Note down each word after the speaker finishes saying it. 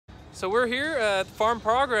So we're here at the Farm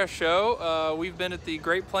Progress Show. We've been at the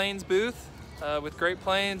Great Plains booth with Great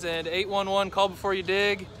Plains and 811 Call Before You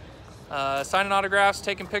Dig, signing autographs,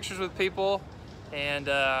 taking pictures with people, and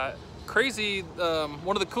crazy,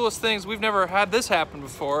 one of the coolest things, we've never had this happen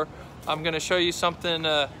before. I'm going to show you something.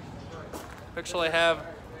 Actually, I have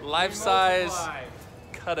life-size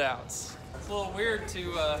cutouts. It's a little weird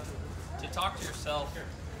to talk to yourself.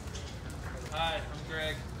 Hi, I'm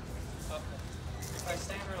Greg. If I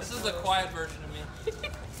stand real This still, is the quiet version of me.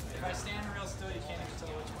 If I stand real still, you can't even tell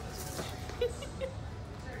which one is which.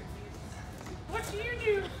 What do you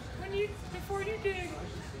do before you dig?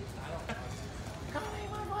 Call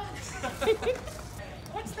 811.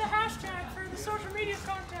 What's the hashtag for the social media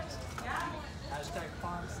contest? Hashtag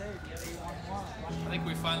farm safe, 811. I think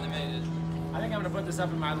we finally made it. I think I'm gonna put this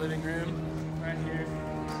up in my living room, right here.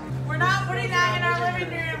 We're not putting that in our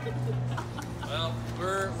living room. Well,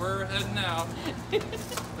 we're heading out.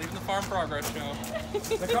 Leaving the Farm Progress Show.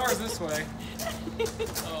 The car's this way.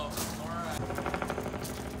 Oh, all right.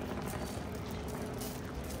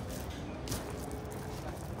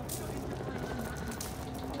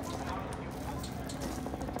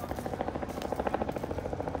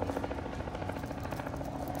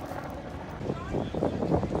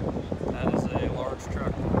 That is a large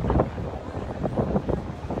truck.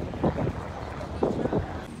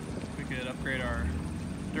 We could upgrade our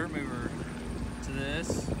dirt mover to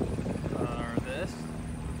this, or this,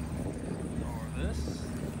 or this,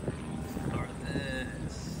 or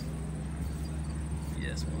this.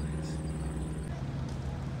 Yes, please.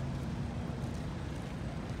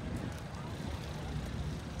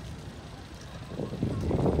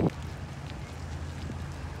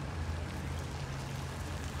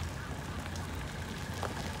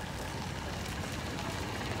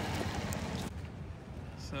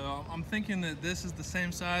 So I'm thinking that this is the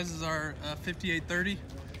same size as our 5830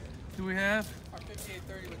 that we have. Our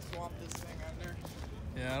 5830 would swamp this thing right there.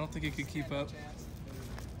 Yeah, I don't think it could keep up.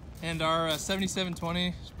 And our 7720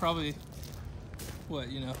 is probably, what,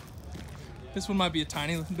 you know, this one might be a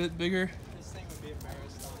tiny bit bigger. This thing would be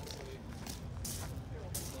embarrassed,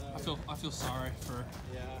 honestly. I feel sorry for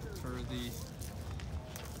the.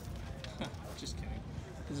 Just kidding.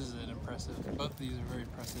 This is an impressive. Both of these are very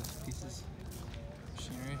impressive pieces of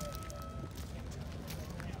machinery.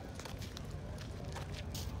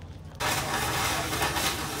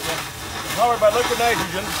 Powered by liquid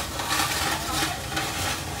nitrogen.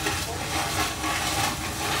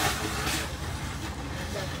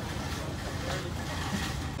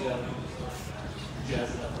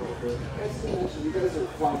 You guys are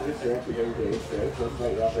flying this directly every day, so it's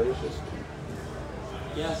like your operation.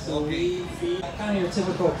 Yeah, so we feed kind of your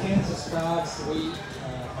typical Kansas sprouts, wheat,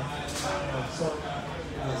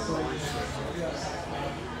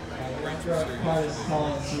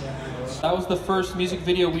 That was the first music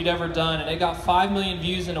video we'd ever done, and it got 5 million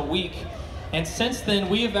views in a week. And since then,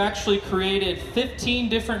 we have actually created 15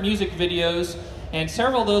 different music videos, and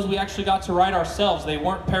several of those we actually got to write ourselves. They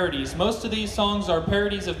weren't parodies. Most of these songs are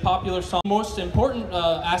parodies of popular songs. Most important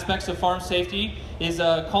aspects of farm safety is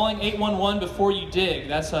calling 811 before you dig.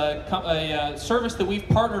 That's a service that we've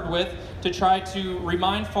partnered with to try to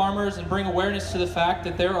remind farmers and bring awareness to the fact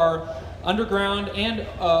that there are underground and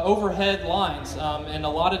overhead lines in a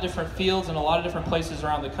lot of different fields and a lot of different places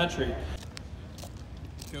around the country.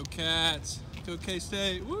 Go Cats! Go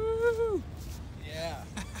K-State! Woo! Yeah.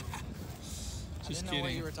 Just I didn't know kidding.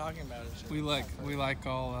 what you were talking about. We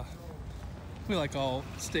like all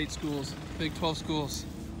state schools, Big 12 schools.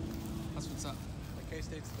 That's what's up. The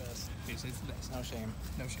K-State's the best. K-State's the best. No shame.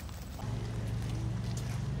 No shame.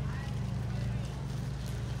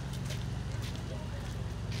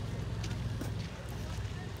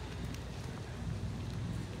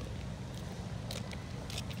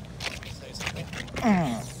 Say something.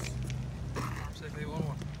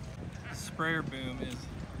 Sprayer boom is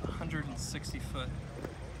 160 foot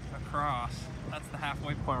across. That's the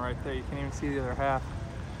halfway point right there. You can't even see the other half.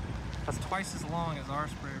 That's twice as long as our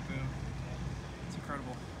sprayer boom. It's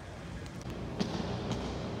incredible.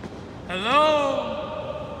 Hello!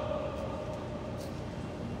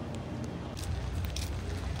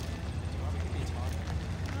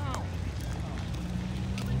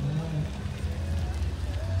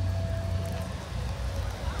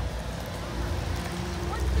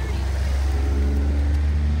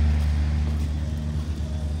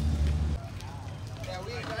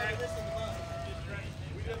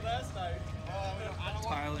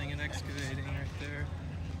 Tiling and excavating right there.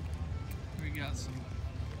 We got some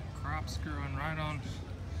crops growing right on,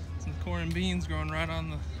 some corn and beans growing right on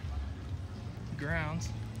the grounds.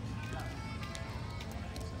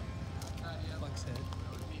 Flex head.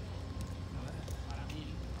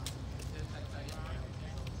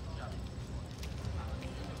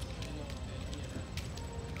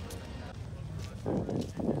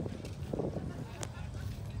 Bye.